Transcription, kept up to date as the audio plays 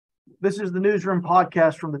This is the Newsroom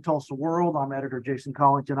podcast from the Tulsa World. I'm editor Jason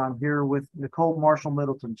Collington. I'm here with Nicole Marshall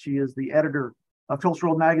Middleton. She is the editor of Tulsa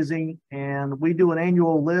World Magazine, and we do an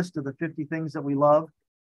annual list of the 50 things that we love.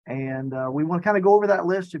 And we want to kind of go over that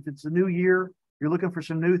list. If it's a new year, you're looking for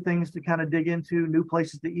some new things to kind of dig into, new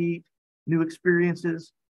places to eat, new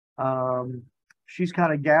experiences. She's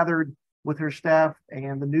kind of gathered with her staff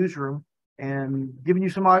and the newsroom and giving you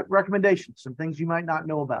some recommendations, some things you might not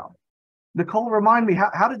know about. Nicole, remind me,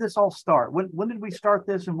 how did this all start? When did we start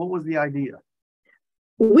this, and what was the idea?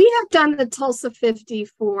 We have done the Tulsa 50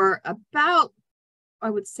 for about, I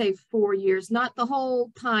would say, 4 years, not the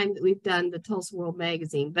whole time that we've done the Tulsa World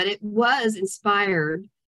Magazine, but it was inspired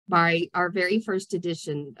by our very first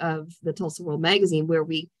edition of the Tulsa World Magazine, where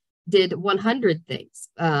we did 100 things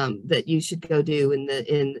that you should go do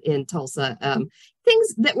in Tulsa.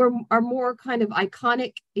 Things that are more kind of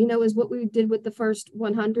iconic, is what we did with the first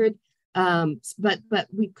 100. But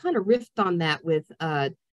we kind of riffed on that with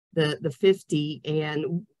the 50,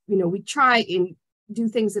 and we try and do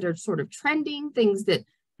things that are sort of trending, things that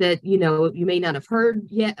you may not have heard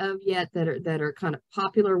yet that are kind of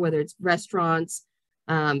popular, whether it's restaurants,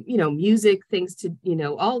 music, things to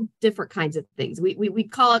all different kinds of things. We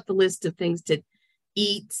call it the list of things to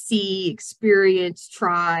eat, see, experience,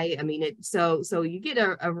 try. I mean, so you get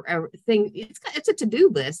a thing. It's a to-do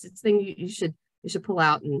list. It's a thing you should pull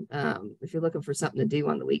out, and if you're looking for something to do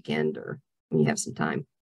on the weekend or when you have some time.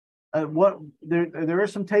 There are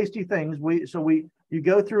some tasty things. You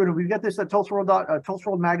go through it, and we've got this at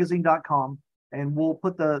tulsaworldmagazine.com, and we'll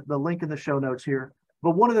put the link in the show notes here.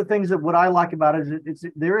 But one of the things that what I like about it is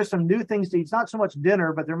there is some new things to eat. It's not so much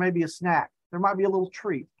dinner, but there may be a snack. There might be a little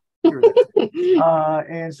treat here.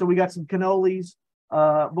 And so we got some cannolis,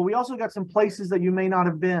 but we also got some places that you may not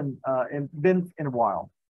have been in a while.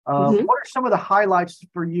 What are some of the highlights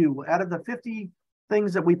for you out of the 50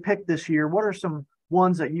 things that we picked this year? What are some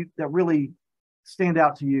ones that really stand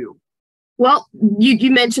out to you? Well, you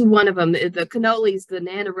mentioned one of them, the cannolis, the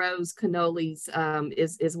Nana Rose cannolis,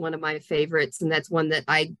 is one of my favorites, and that's one that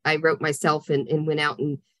I wrote myself and went out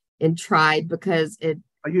and tried, because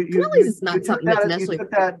cannolis is not something that's necessarily.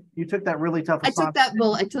 You took that really tough. I took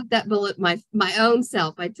that bullet my own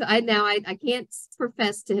self. I can't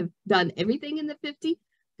profess to have done everything in the 50.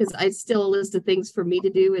 Because I still a list of things for me to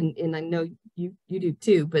do, and I know you do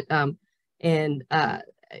too. But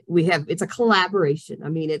it's a collaboration. I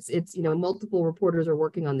mean, it's multiple reporters are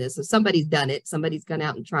working on this, so somebody's done it, somebody's gone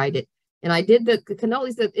out and tried it. And I did the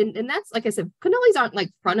cannolis, and that's, like I said, cannolis aren't like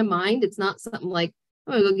front of mind. It's not something like,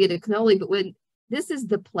 I'm gonna go get a cannoli, but when this is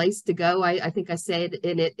the place to go, I think I said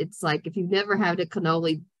in it, it's like, if you've never had a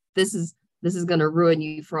cannoli, this is going to ruin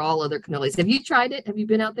you for all other cannolis. Have you tried it? Have you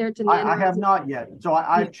been out there to Nana? I have not yet. So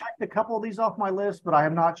I've checked a couple of these off my list, but I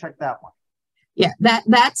have not checked that one. Yeah,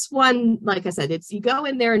 that's one. Like I said, you go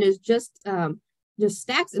in there and it's just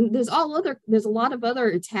stacks, and there's a lot of other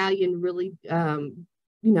Italian, really,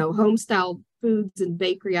 home style foods and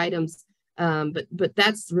bakery items. But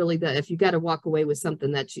that's really if you got to walk away with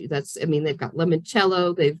something they've got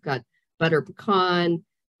limoncello, they've got butter pecan,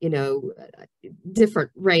 different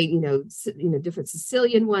different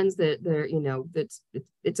Sicilian ones that they're,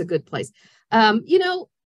 it's a good place.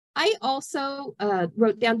 I also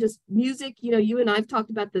wrote down just music. You and I've talked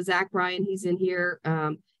about the Zach Bryan, he's in here.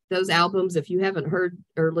 Those albums, if you haven't heard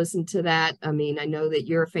or listened to that, I mean, I know that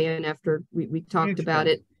you're a fan after we talked about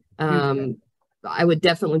it. I would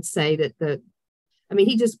definitely say that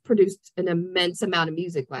he just produced an immense amount of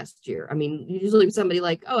music last year. I mean, usually somebody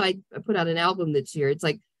like, I put out an album this year. It's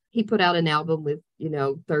like, he put out an album with,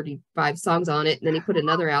 35 songs on it, and then he put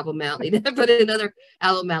another album out. He then put another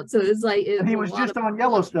album out. So it's like, and he was just on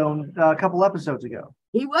Yellowstone a couple episodes ago.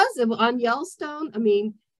 He was on Yellowstone. I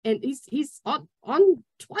mean, and he's on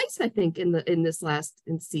twice, I think, in this last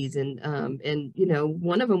season. And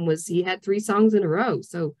one of them was he had 3 songs in a row.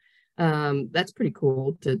 So that's pretty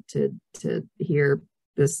cool to hear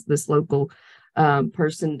this local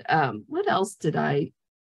person. What else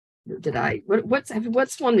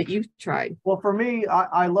what's one that you've tried? Well, for me,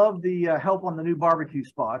 I love the help on the new barbecue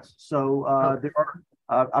spots. So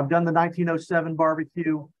I've done the 1907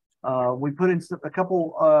 barbecue. We put in a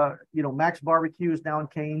couple, Max Barbecue is now in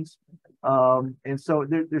Canes. And so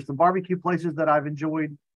there's some barbecue places that I've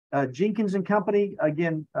enjoyed. Jenkins and Company,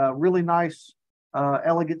 again, really nice,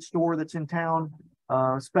 elegant store that's in town.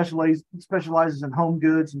 Specializes in home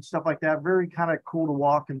goods and stuff like that. Very kind of cool to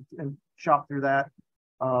walk and shop through that.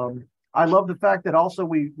 I love the fact that also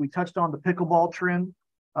we touched on the pickleball trend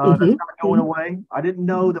that's kind of going away. I didn't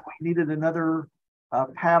know that we needed another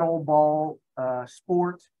paddle ball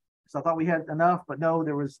sport, so I thought we had enough, but no,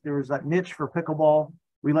 there was that niche for pickleball.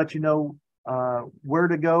 we let you know where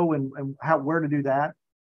to go and where to do that.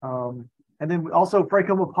 And then also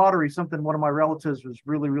Fracoma pottery, something one of my relatives was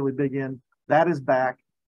really big in. That is back.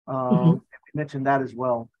 We mentioned that as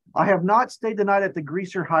well. I have not stayed the night at the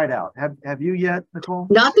Greaser Hideout. Have you yet, Nicole?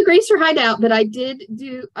 Not the Greaser Hideout, but I did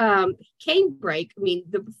do Canebrake. I mean,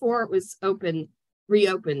 before it was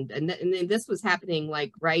reopened, and then this was happening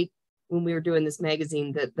like right when we were doing this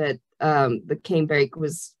magazine that the Canebrake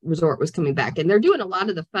resort was coming back, and they're doing a lot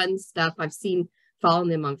of the fun stuff. I've seen, following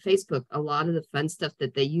them on Facebook, a lot of the fun stuff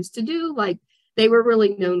that they used to do. Like they were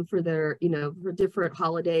really known for their, for different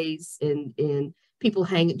holidays and people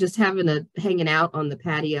hanging out on the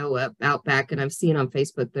patio out back. And I've seen on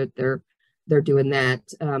Facebook that they're doing that.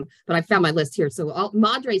 But I found my list here. So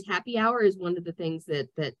Madre's Happy Hour is one of the things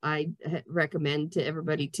that I recommend to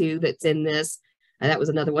everybody too, that's in this. That was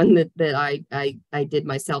another one that I did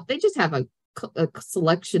myself. They just have a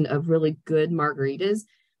selection of really good margaritas,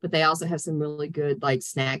 but they also have some really good like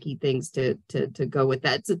snacky things to go with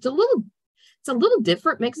that. So it's a little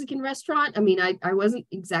different Mexican restaurant. I mean, I wasn't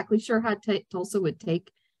exactly sure how Tulsa would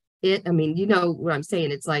take it. I mean, you know what I'm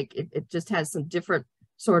saying? It's like, it just has some different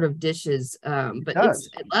sort of dishes. But it's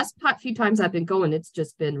last few times I've been going, it's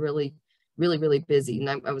just been really busy.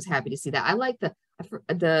 And I was happy to see that. I like the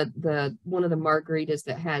one of the margaritas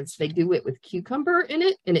that they do it with cucumber in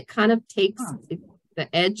it. And it kind of takes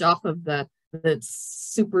the edge off of the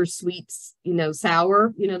super sweet,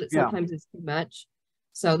 sour, that sometimes is too much.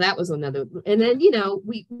 So that was another. And then,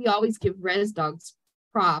 we always give Res Dogs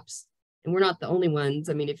props, and we're not the only ones.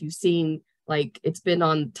 I mean, if you've seen, like, it's been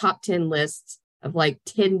on top 10 lists of like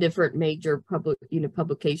 10 different major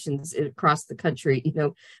publications across the country,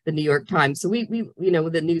 the New York Times. So we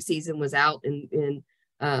the new season was out, and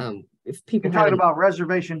if people You're talking about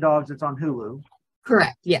Reservation Dogs, it's on Hulu.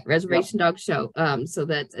 Correct. Yeah. Reservation Dog Show. So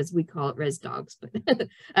that's, as we call it, Res Dogs, but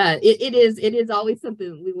it is always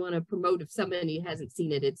something we want to promote. If somebody hasn't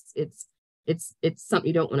seen it, it's something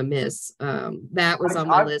you don't want to miss. That was on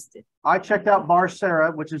my list. I checked out Bar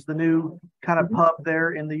Sarah, which is the new kind of pub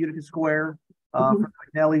there in the Utica Square for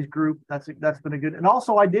Nelly's group. That's been a good. And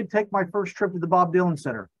also I did take my first trip to the Bob Dylan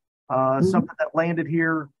Center, something that landed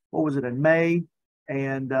here. What was it, in May?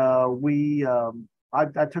 And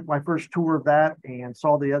I took my first tour of that and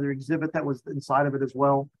saw the other exhibit that was inside of it as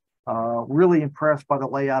well. Really impressed by the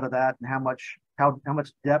layout of that and how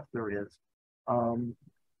much depth there is. And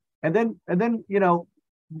then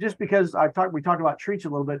just because we talked about treats a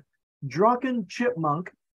little bit, Drunken Chipmunk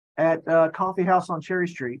at Coffee House on Cherry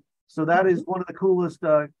Street. So that is one of the coolest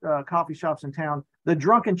coffee shops in town. The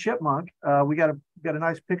Drunken Chipmunk. We got a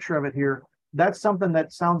nice picture of it here. That's something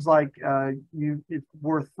that sounds like it's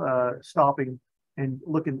worth stopping and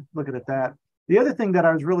looking at that. The other thing that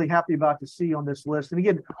I was really happy about to see on this list, and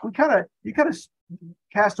again, you kind of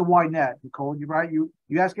cast a wide net, Nicole. You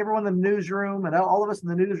ask everyone in the newsroom, and all of us in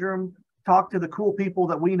the newsroom talk to the cool people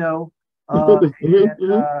that we know.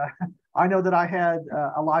 I know that I had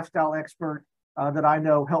a lifestyle expert that I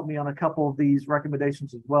know helped me on a couple of these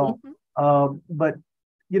recommendations as well. But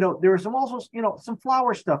there was some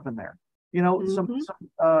flower stuff in there. Some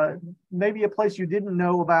maybe a place you didn't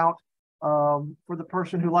know about. For the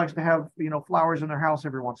person who likes to have flowers in their house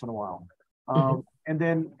every once in a while, and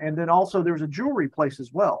then also there's a jewelry place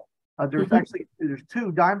as well. There's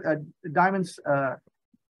two Diamond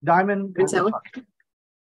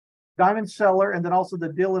Cellar, and then also the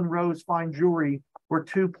Dylan Rose Fine Jewelry were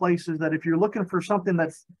two places that if you're looking for something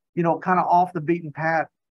that's kind of off the beaten path,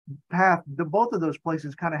 both of those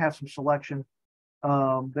places kind of have some selection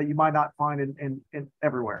that you might not find in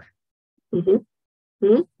everywhere.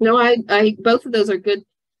 No, I both of those are good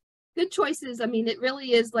choices. I mean, it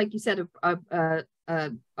really is, like you said, a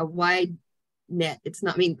wide net. It's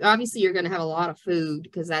not, I mean, obviously you're going to have a lot of food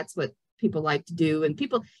because that's what people like to do, and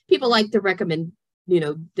people like to recommend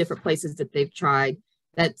different places that they've tried.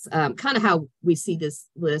 That's kind of how we see this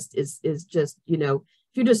list is just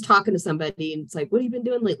if you're just talking to somebody and it's like, what have you been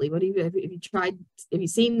doing lately? Have you tried? Have you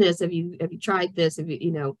seen this? Have you tried this?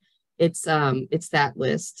 It's that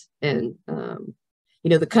list. And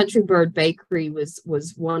the Country Bird Bakery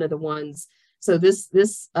was one of the ones. So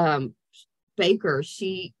this baker,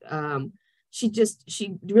 she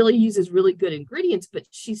really uses really good ingredients, but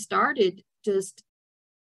she started just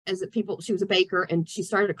she was a baker, and she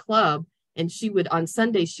started a club, and she would, on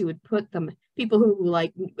Sundays, she would put them, people who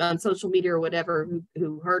like on social media or whatever,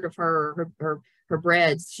 who heard of her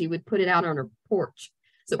breads, she would put it out on her porch.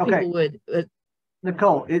 So people would.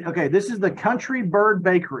 Nicole, this is the Country Bird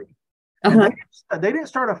Bakery. They didn't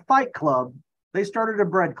start a fight club. They started a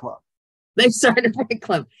bread club. They started a Fight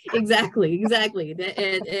Club. Exactly.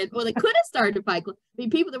 And well, they could have started a Fight Club. I mean,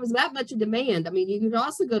 people, there was that much of demand. I mean, you could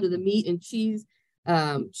also go to the meat and cheese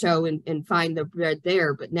show and find the bread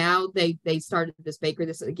there. But now they started this bakery.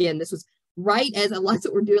 This was right as a lot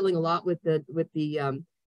that we're dealing a lot with the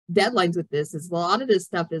deadlines with this. Is a lot of this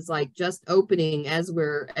stuff is like just opening as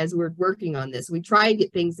we're working on this. We try and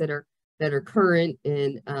get things that are current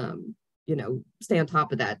and stay on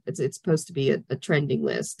top of that. It's supposed to be a trending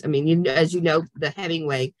list. I mean, as you know, the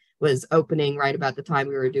Hemingway was opening right about the time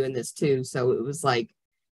we were doing this too. So it was like,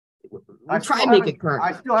 we try and make it current.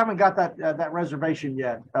 I still haven't got that reservation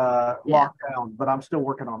yet locked down, but I'm still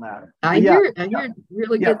working on that. I hear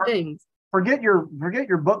really good things. Forget your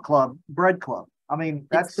book club, bread club. I mean,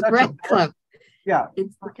 that's the bread club. Yeah,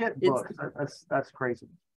 forget books. That's crazy.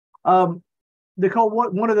 Nicole,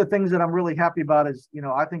 one of the things that I'm really happy about is,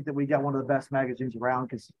 I think that we got one of the best magazines around,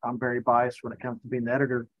 because I'm very biased when it comes to being the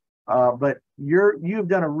editor. But you've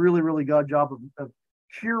done a really, really good job of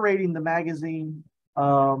curating the magazine.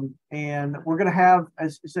 And we're going to have,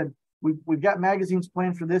 as I said, we've got magazines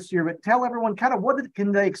planned for this year, but tell everyone kind of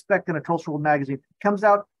can they expect in a Tulsa World magazine. It comes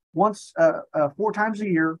out once, 4 times a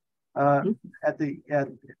year, and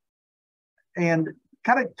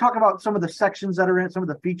kind of talk about some of the sections that are in it, some of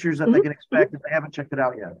the features that they can expect if they haven't checked it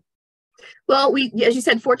out yet. Well, as you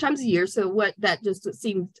said, 4 times a year. So that just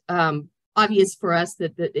seemed obvious for us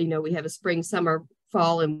that we have a spring, summer,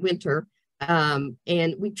 fall, and winter.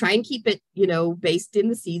 And we try and keep it, based in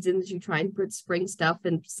the seasons. You try and put spring stuff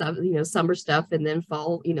and some, summer stuff, and then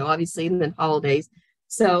fall, obviously, and then holidays.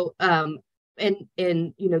 So, and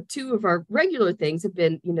 2 of our regular things have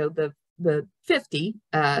been, the 50,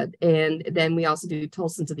 and then we also do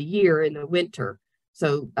Tulsans of the Year in the winter.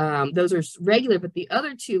 So those are regular, but the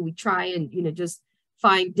other 2, we try and, just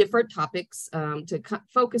find different topics to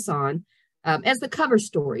focus on as the cover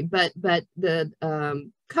story. But the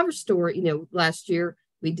cover story, last year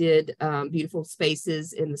we did Beautiful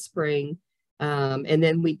Spaces in the spring, and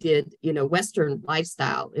then we did, Western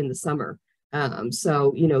lifestyle in the summer.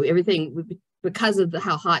 So, everything, because of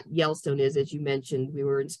how hot Yellowstone is, as you mentioned, we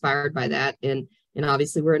were inspired by that. And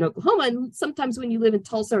obviously we're in Oklahoma, and sometimes when you live in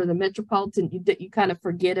Tulsa or the metropolitan, you kind of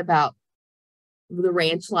forget about the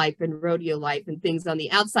ranch life and rodeo life and things on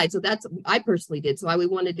the outside. So that's, I personally did. So we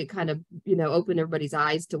wanted to kind of, open everybody's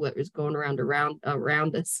eyes to what was going around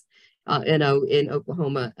us, in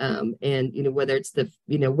Oklahoma, and, whether it's the,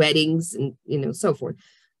 weddings and, so forth.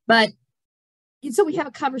 But so we have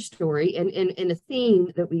a cover story and a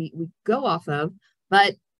theme that we go off of,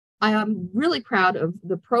 but I am really proud of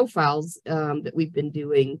the profiles that we've been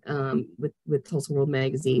doing with Tulsa World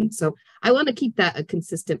Magazine. So I want to keep that a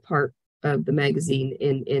consistent part of the magazine,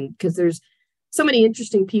 and because there's so many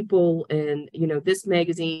interesting people, and this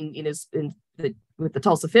magazine, with the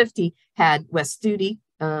Tulsa 50 had Wes Studi,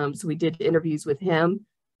 so we did interviews with him.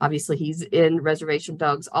 Obviously, he's in Reservation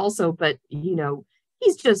Dogs also, but he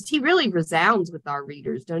really resounds with our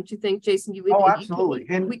readers, don't you think, Jason? Absolutely.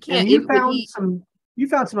 You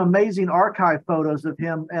found some amazing archive photos of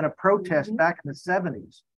him at a protest back in the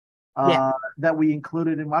 70s that we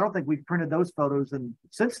included, and I don't think we've printed those photos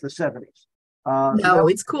since the 70s. No,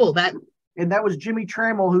 it's cool that was Jimmy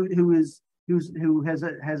Trammell, who has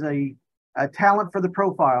a talent for the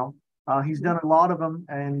profile. He's done a lot of them,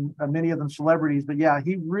 and many of them celebrities. But yeah,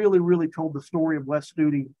 he really, really told the story of Wes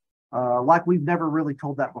Studi like we've never really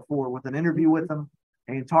told that before, with an interview with him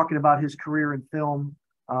and talking about his career in film.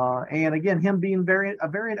 And again, him being a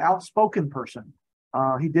very outspoken person.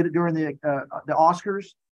 He did it during the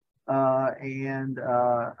Oscars, and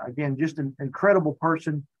again, just an incredible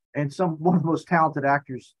person, and one of the most talented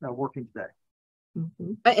actors working today.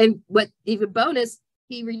 And what even bonus,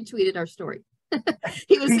 he retweeted our story.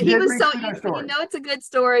 he was so, it's a good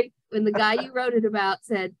story when the guy you wrote it about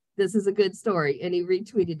said, this is a good story, and he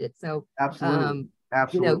retweeted it. So absolutely.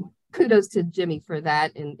 Kudos to Jimmy for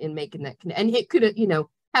that and making that connect. And it could have,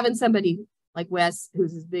 having somebody like Wes,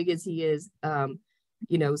 who's as big as he is,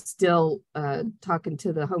 still talking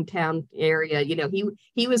to the hometown area.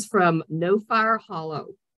 He was from No Fire Hollow.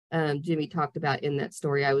 Jimmy talked about in that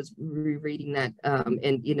story. I was rereading that,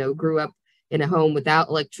 and grew up in a home without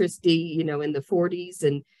electricity, in the 40s,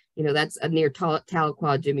 and that's near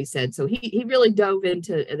Tahlequah, Jimmy said. So he really dove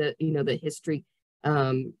into the history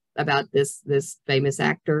about this famous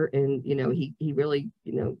actor, and he really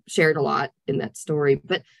shared a lot in that story.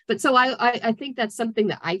 But so I think that's something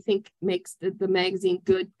that I think makes the magazine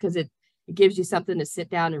good, because it gives you something to sit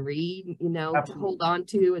down and read, to hold on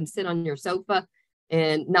to and sit on your sofa,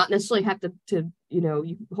 and not necessarily have to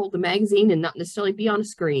you hold the magazine and not necessarily be on a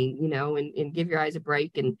screen, and give your eyes a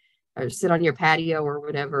break and or sit on your patio or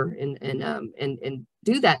whatever and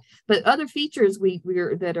do that. But other features we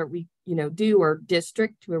do are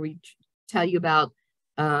district, where we tell you about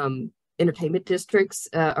entertainment districts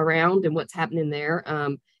around and what's happening there.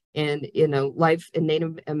 And life in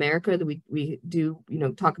Native America, that we do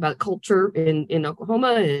talk about culture in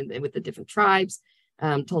Oklahoma and with the different tribes,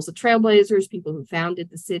 Tulsa Trailblazers, people who founded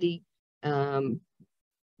the city,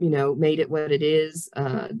 made it what it is.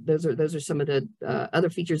 Those are some of the other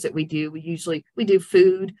features that we do. We do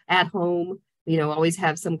food at home. Always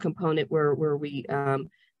have some component where we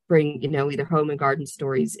bring either home and garden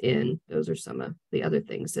stories in. Those are some of the other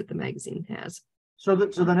things that the magazine has. So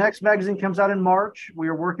the next magazine comes out in March. We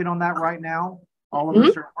are working on that right now. All of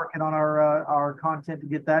us are working on our content to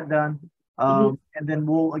get that done. And then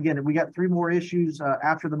we got 3 more issues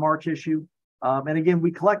after the March issue. And again,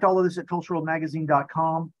 we collect all of this at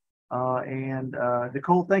TulsaWorldMagazine.com. And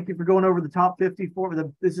Nicole, thank you for going over the top 50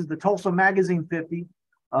 this is the Tulsa Magazine 50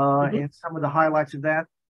 and some of the highlights of that.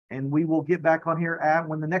 And we will get back on here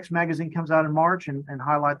when the next magazine comes out in March and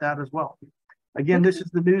highlight that as well. Again, this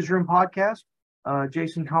is the Newsroom Podcast.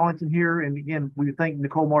 Jason Collington here. And again, we thank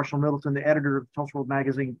Nicole Marshall Middleton, the editor of Tulsa World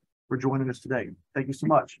Magazine, for joining us today. Thank you so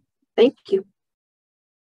much. Thank you.